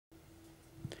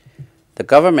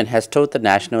The government has told the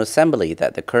National Assembly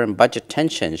that the current budget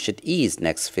tension should ease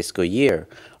next fiscal year,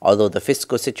 although the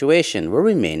fiscal situation will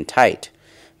remain tight.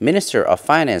 Minister of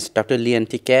Finance Dr Lien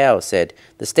Thikeo said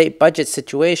the state budget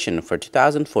situation for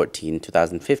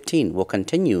 2014-2015 will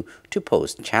continue to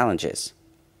pose challenges.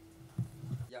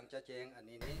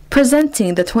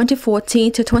 Presenting the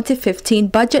 2014 to 2015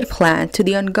 budget plan to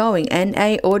the ongoing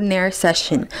NA Ordinary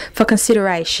Session for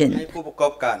consideration.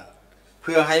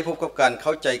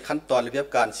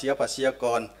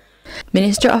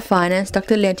 Minister of Finance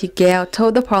Dr Lien Thikeo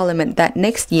told the Parliament that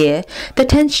next year the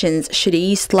tensions should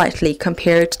ease slightly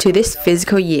compared to this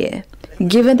fiscal year.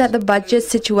 Given that the budget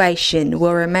situation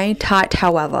will remain tight,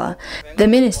 however, the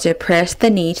minister pressed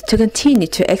the need to continue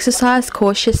to exercise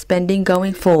cautious spending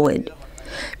going forward.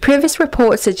 Previous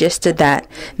reports suggested that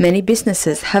many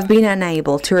businesses have been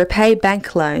unable to repay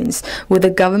bank loans, with the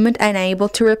government unable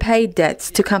to repay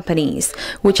debts to companies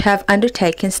which have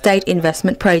undertaken state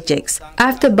investment projects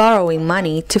after borrowing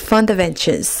money to fund the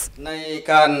ventures.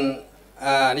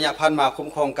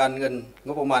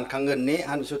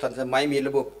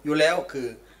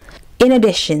 In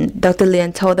addition, Dr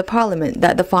Lien told the Parliament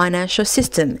that the financial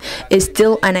system is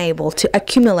still unable to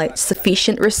accumulate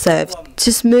sufficient reserves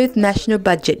to smooth national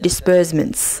budget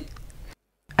disbursements.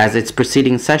 As its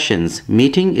preceding sessions,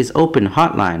 meeting is open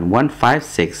hotline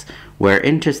 156, where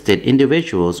interested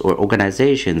individuals or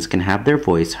organizations can have their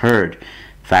voice heard.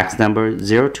 Fax number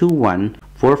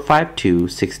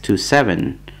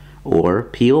 021-452-627 or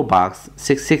PO Box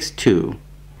 662.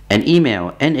 And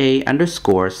email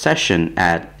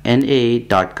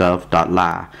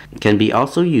na_session@na.gov.la can be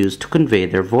also used to convey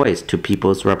their voice to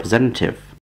people's representative.